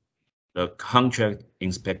 the contract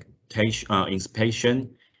inspection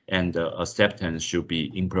and acceptance should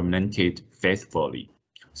be implemented faithfully.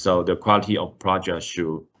 So the quality of project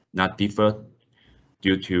should not differ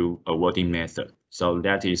due to awarding method. So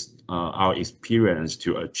that is our experience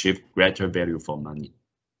to achieve greater value for money.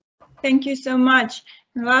 Thank you so much.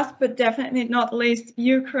 And last but definitely not least,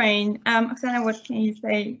 Ukraine. Oksana, what can you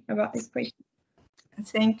say about this question?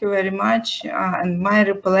 Thank you very much. And my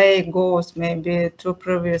reply goes maybe to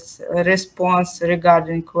previous response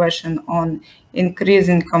regarding question on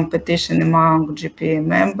increasing competition among GPA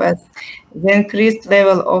members. The increased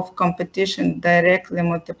level of competition directly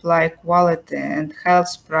multiply quality and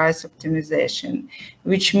helps price optimization,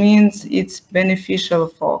 which means it's beneficial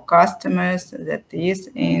for customers. That is,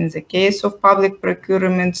 in the case of public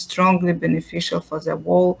procurement, strongly beneficial for the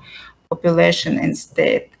whole population and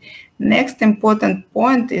state. Next important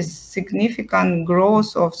point is significant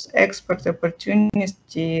growth of export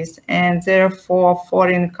opportunities and therefore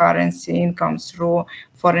foreign currency income through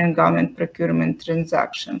foreign government procurement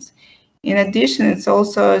transactions. In addition, it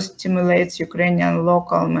also stimulates Ukrainian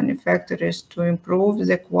local manufacturers to improve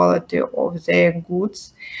the quality of their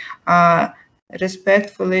goods,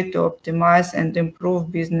 respectfully to optimize and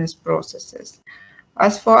improve business processes.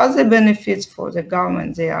 As for other benefits for the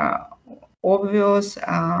government, they are obvious.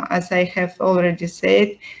 As I have already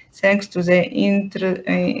said, thanks to the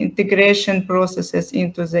integration processes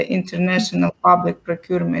into the international public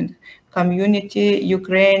procurement community,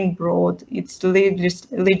 Ukraine brought its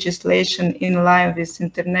legislation in line with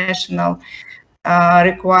international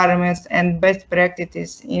requirements and best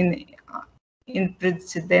practices in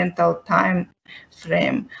precedental time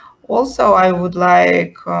frame. Also, I would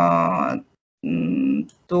like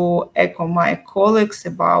to echo my colleagues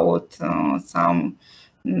about some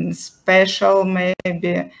special,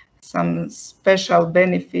 maybe some special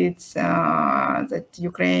benefits that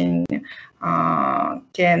Ukraine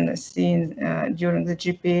can see during the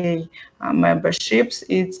GPA memberships.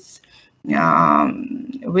 It's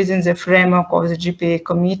within the framework of the GPA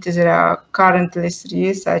committee. There are currently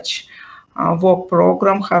 3 such work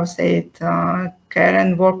program, have said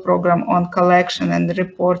Karen, work program on collection and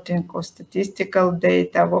reporting of statistical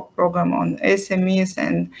data, work program on SMEs,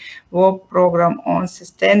 and work program on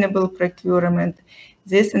sustainable procurement.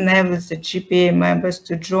 This enables the GPA members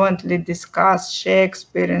to jointly discuss, share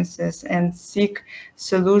experiences, and seek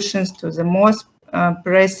solutions to the most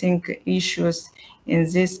pressing issues in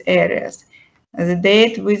these areas. The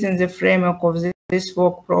date within the framework of this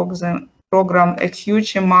work program, a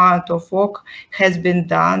huge amount of work has been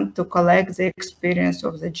done to collect the experience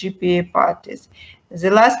of the GPA parties. The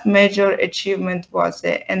last major achievement was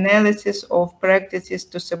the analysis of practices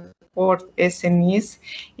to support SMEs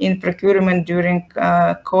in procurement during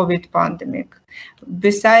COVID pandemic.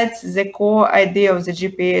 Besides, the core idea of the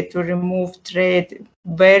GPA to remove trade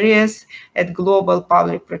barriers at global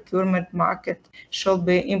public procurement market should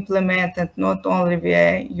be implemented not only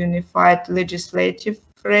via unified legislative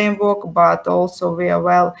framework, but also via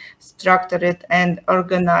well-structured and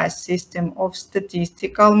organized system of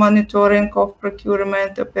statistical monitoring of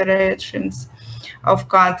procurement operations of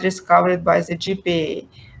countries covered by the GPA.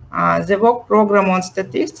 The work program on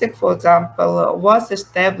statistics, for example, was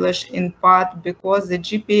established in part because the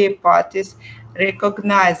GPA parties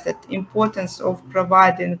recognize the importance of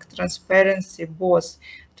providing transparency both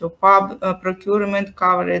to procurement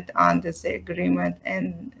covered under the agreement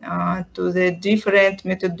and to the different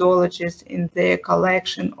methodologies in the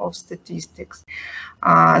collection of statistics.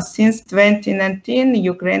 Since 2019,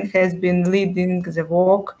 Ukraine has been leading the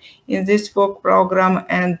work in this work program,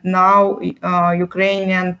 and now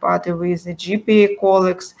Ukrainian party with the GPA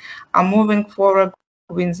colleagues are moving forward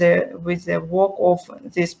with the work of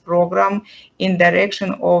this program in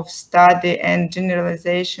direction of study and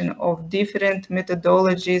generalization of different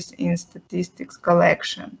methodologies in statistics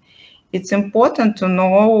collection. It's important to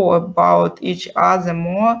know about each other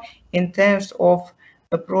more in terms of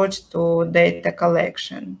approach to data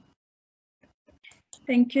collection.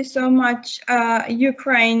 Thank you so much,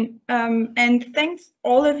 Ukraine, and thanks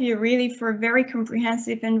all of you really for very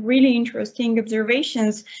comprehensive and really interesting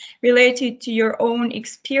observations related to your own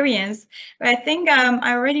experience. But I think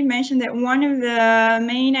I already mentioned that one of the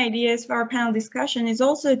main ideas for our panel discussion is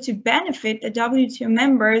also to benefit the WTO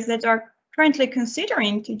members that are currently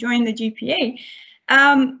considering to join the GPA.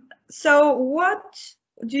 So what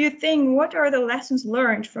do you think, what are the lessons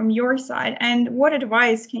learned from your side, and what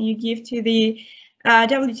advice can you give to the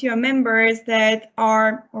WTO members that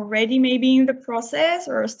are already maybe in the process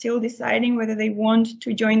or still deciding whether they want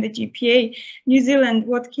to join the GPA? New Zealand,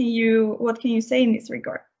 what can you say in this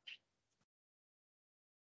regard?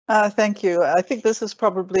 Thank you. I think this is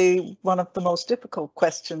probably one of the most difficult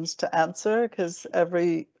questions to answer because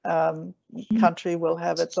every country will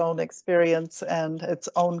have its own experience and its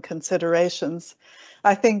own considerations.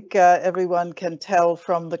 I think everyone can tell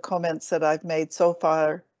from the comments that I've made so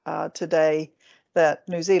far today that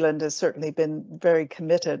New Zealand has certainly been very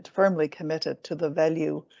committed, firmly committed to the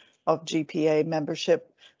value of GPA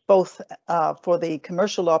membership, both for the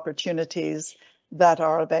commercial opportunities that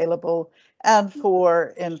are available and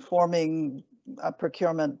for informing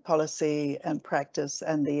procurement policy and practice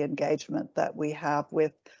and the engagement that we have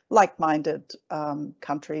with like-minded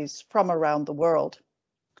countries from around the world.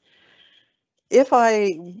 If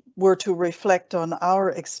I were to reflect on our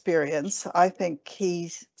experience, I think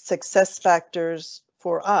key success factors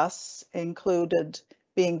for us included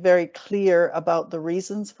being very clear about the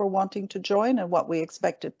reasons for wanting to join and what we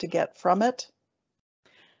expected to get from it.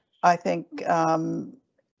 I think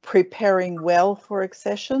preparing well for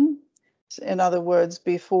accession. In other words,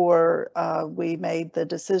 before we made the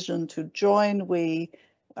decision to join, we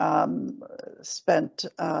spent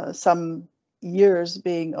some years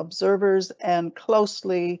being observers and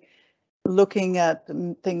closely looking at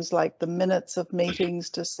things like the minutes of meetings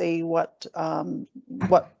to see what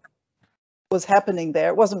was happening there.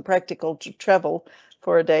 It wasn't practical to travel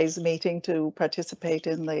for a day's meeting to participate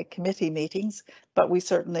in the committee meetings, but we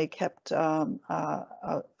certainly kept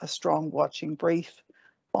a strong watching brief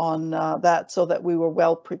on that so that we were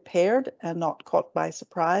well prepared and not caught by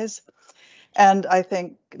surprise. And I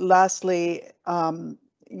think lastly,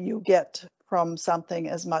 you get from something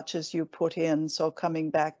as much as you put in. So coming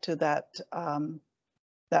back to that,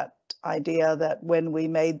 that idea that when we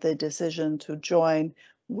made the decision to join,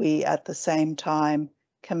 we at the same time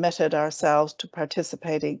committed ourselves to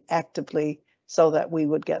participating actively so that we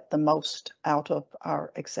would get the most out of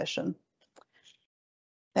our accession.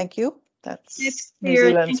 Thank you. That's New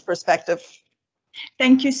Zealand's perspective.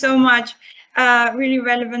 Thank you so much. Really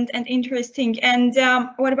relevant and interesting. And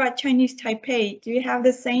what about Chinese Taipei? Do you have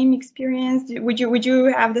the same experience? Would you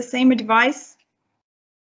have the same advice?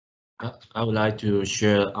 I would like to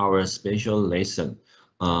share our special lesson.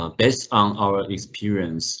 Based on our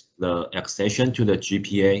experience, the accession to the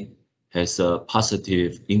GPA has a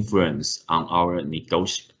positive influence on our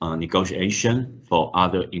negotiation for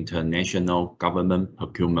other international government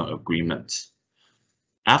procurement agreements.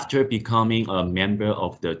 After becoming a member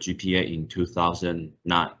of the GPA in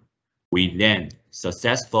 2009, we then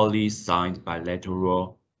successfully signed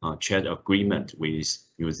bilateral trade agreement with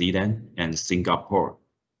New Zealand and Singapore,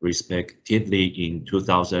 respectively in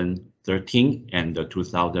 2013 and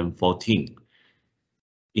 2014,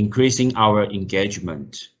 increasing our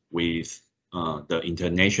engagement with the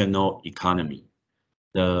international economy.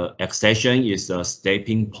 The accession is a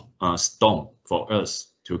stepping stone for us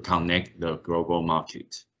to connect the global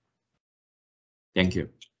market. Thank you.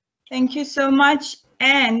 Thank you so much.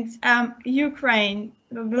 And Ukraine,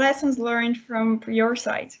 the lessons learned from your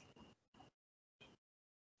side.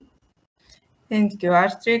 Thank you,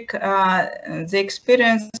 Astrid. The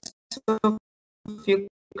experience of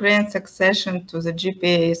Ukraine's accession to the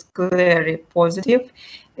GPA is clearly positive.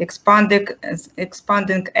 Expanding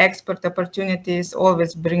export opportunities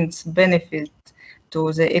always brings benefit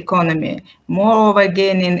to the economy. Moreover,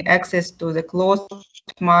 gaining access to the closed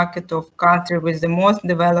market of countries with the most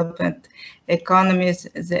developed economies,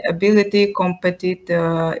 the ability to compete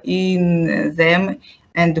in them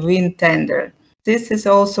and win tender. This is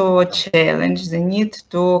also a challenge, the need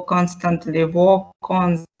to constantly work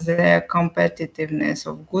on the competitiveness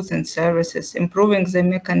of goods and services, improving the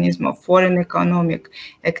mechanism of foreign economic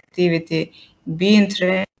activity, being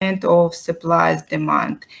trend of supplies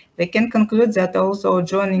demand. We can conclude that also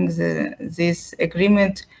joining this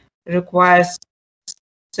agreement requires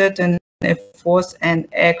certain efforts and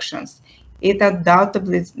actions. It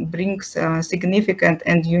undoubtedly brings significant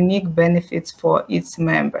and unique benefits for its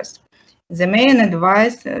members. The main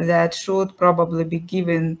advice that should probably be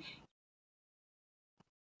given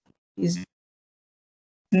is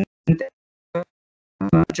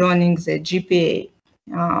joining the GPA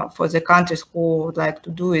for the countries who would like to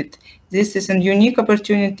do it. This is a unique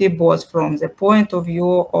opportunity both from the point of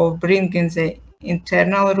view of bringing the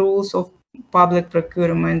internal rules of public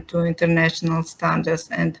procurement to international standards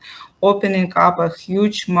and opening up a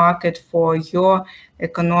huge market for your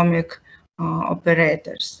economic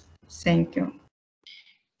operators. Thank you.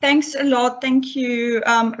 Thanks a lot. Thank you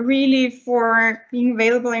really for being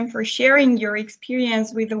available and for sharing your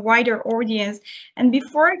experience with a wider audience. And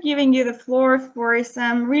before giving you the floor for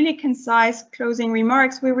some really concise closing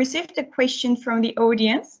remarks, we received a question from the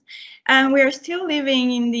audience. And we are still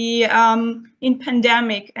living in the in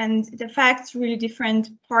pandemic, and it affects really different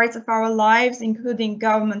parts of our lives, including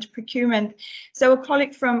government procurement. So a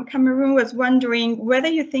colleague from Cameroon was wondering whether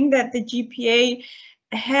you think that the GPA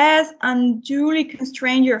has unduly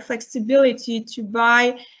constrained your flexibility to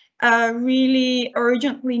buy really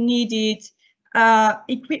urgently needed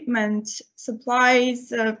equipment,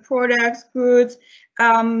 supplies, products, goods,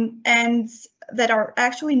 and that are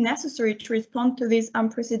actually necessary to respond to these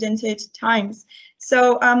unprecedented times.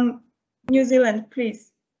 So New Zealand,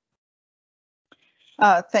 please.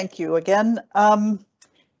 Thank you again.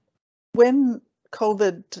 When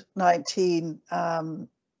COVID-19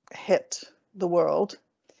 hit the world,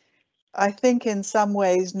 I think in some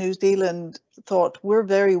ways New Zealand thought we're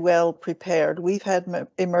very well prepared. We've had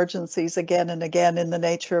emergencies again and again in the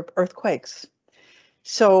nature of earthquakes.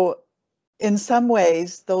 So in some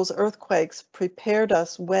ways, those earthquakes prepared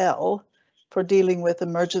us well for dealing with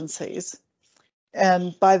emergencies.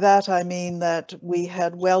 And by that, I mean that we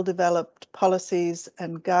had well-developed policies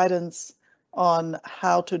and guidance on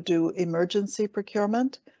how to do emergency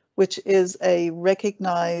procurement, which is a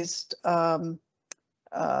recognized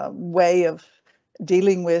way of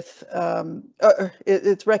dealing with,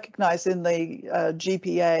 it's recognized in the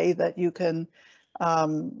GPA that you can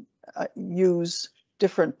use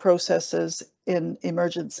different processes in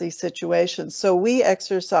emergency situations. So we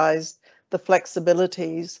exercised the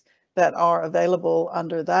flexibilities that are available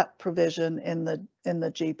under that provision in the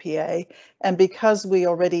GPA. And because we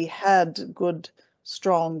already had good,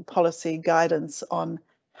 strong policy guidance on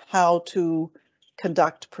how to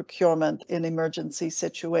conduct procurement in emergency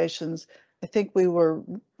situations, I think we were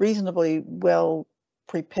reasonably well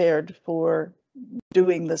prepared for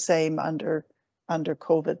doing the same under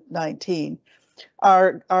COVID-19.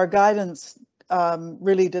 Our guidance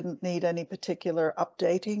really didn't need any particular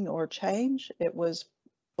updating or change. It was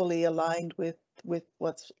fully aligned with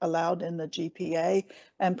what's allowed in the GPA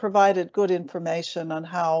and provided good information on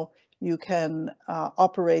how you can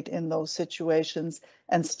operate in those situations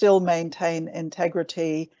and still maintain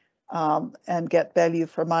integrity and get value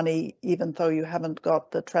for money, even though you haven't got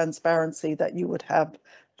the transparency that you would have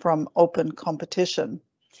from open competition.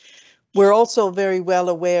 We're also very well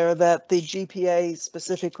aware that the GPA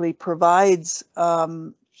specifically provides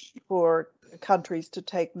for countries to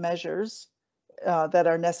take measures that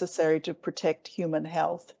are necessary to protect human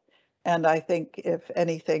health. And I think, if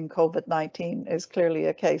anything, COVID-19 is clearly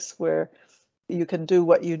a case where you can do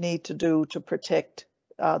what you need to do to protect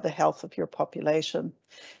the health of your population.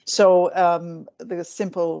 So the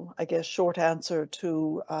simple, I guess, short answer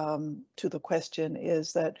to the question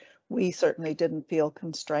is that we certainly didn't feel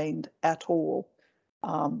constrained at all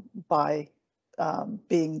by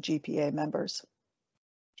being GPA members.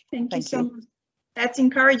 Thank you so much. That's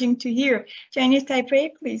encouraging to hear. Chinese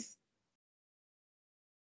Taipei, please.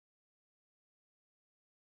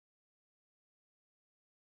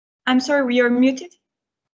 I'm sorry, we are muted.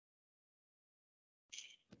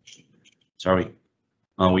 Sorry,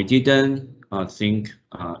 we didn't think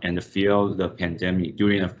and feel the pandemic.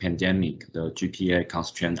 During the pandemic, the GPA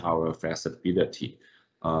constrained our flexibility.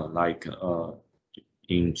 Like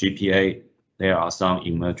in GPA, there are some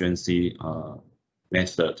emergency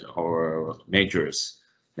method or measures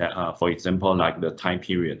that, for example, like the time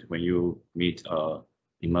period. When you meet an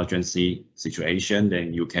emergency situation,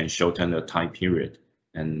 then you can shorten the time period,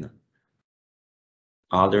 and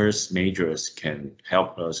others measures can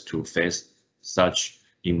help us to face such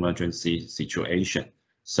emergency situation.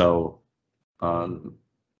 So on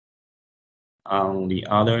the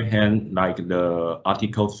other hand, like the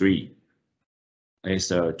Article 3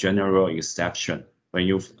 is a general exception. When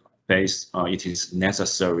you face it is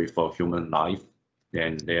necessary for human life,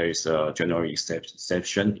 then there is a general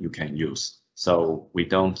exception you can use. So we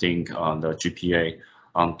don't think the GPA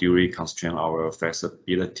unduly constrain our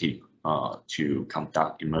flexibility to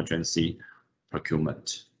conduct emergency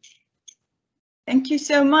procurement. Thank you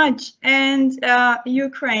so much. And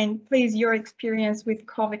Ukraine, please, your experience with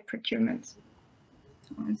COVID procurement.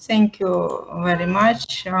 Thank you very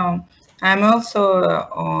much. I'm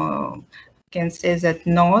also can say that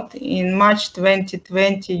note. In March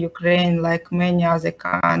 2020, Ukraine, like many other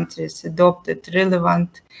countries, adopted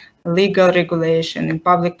relevant legal regulation in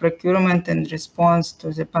public procurement in response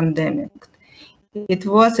to the pandemic. It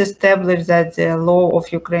was established that the law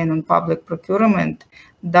of Ukraine on public procurement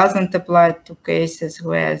doesn't apply to cases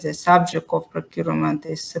where the subject of procurement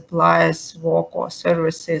is supplies, work, or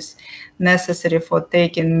services necessary for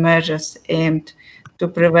taking measures aimed to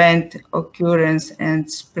prevent occurrence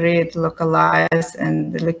and spread, localize,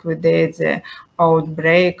 and liquidate the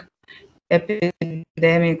outbreak,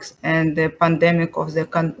 epidemics, and the pandemic of the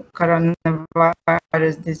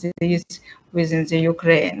coronavirus disease within the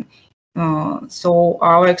Ukraine. So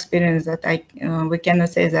our experience that we cannot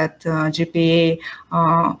say that GPA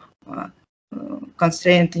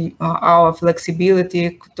constrained our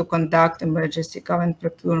flexibility to conduct emergency government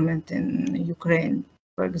procurement in Ukraine,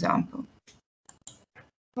 for example.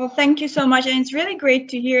 Well, thank you so much. And it's really great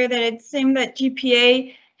to hear that it seemed that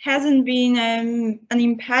GPA hasn't been an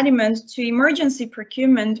impediment to emergency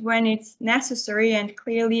procurement when it's necessary. And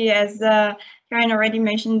clearly, as Karen already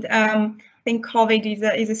mentioned, I think COVID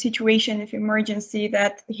is a situation of emergency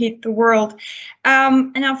that hit the world.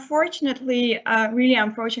 And unfortunately, really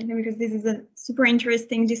unfortunately, because this is a super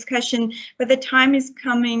interesting discussion, but the time is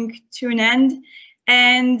coming to an end.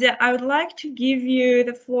 And I would like to give you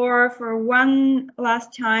the floor for one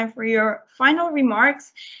last time for your final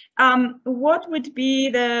remarks. What would be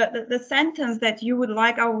the sentence that you would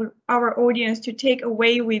like our audience to take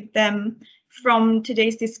away with them from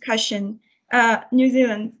today's discussion? New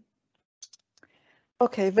Zealand.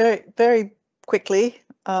 Okay, very quickly,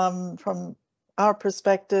 from our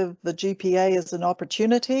perspective, the GPA is an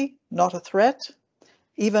opportunity, not a threat.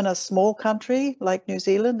 Even a small country like New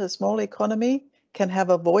Zealand, a small economy, can have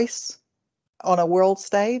a voice on a world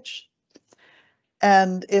stage.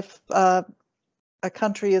 And if a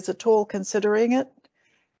country is at all considering it,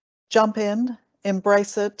 jump in,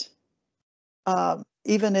 embrace it.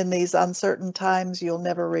 Even in these uncertain times, you'll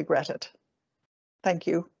never regret it. Thank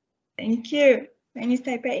you. Thank you. Chinese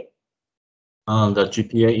Taipei. The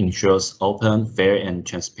GPA ensures open, fair, and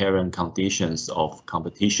transparent conditions of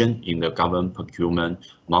competition in the government procurement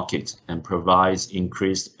market and provides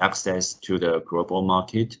increased access to the global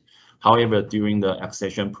market. However, during the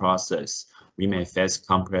accession process, we may face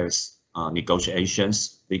complex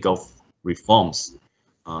negotiations, legal reforms,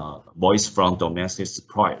 voice from domestic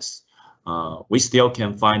suppliers. We still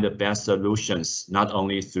can find the best solutions not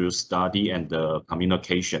only through study and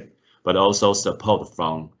communication, but also support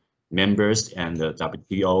from members and the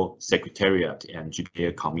WTO Secretariat and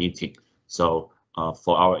GPA Committee. So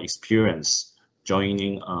for our experience,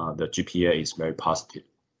 joining the GPA is very positive.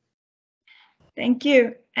 Thank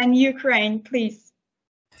you. And Ukraine, please.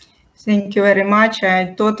 Thank you very much.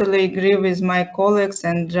 I totally agree with my colleagues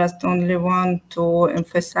and just only want to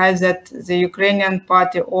emphasize that the Ukrainian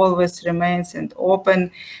party always remains and open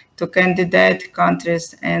to candidate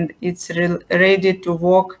countries, and it's ready to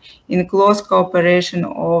work in close cooperation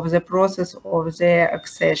of the process of their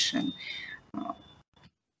accession.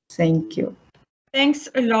 Thank you. Thanks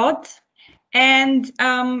a lot. And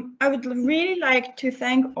I would really like to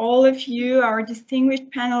thank all of you, our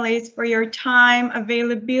distinguished panelists, for your time,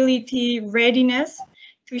 availability, readiness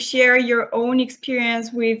to share your own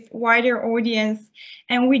experience with wider audience.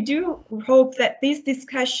 And we do hope that this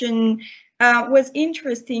discussion was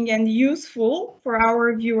interesting and useful for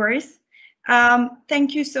our viewers.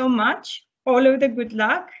 Thank you so much. All of the good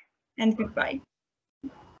luck and goodbye.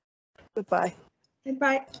 Goodbye.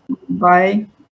 Goodbye. Bye.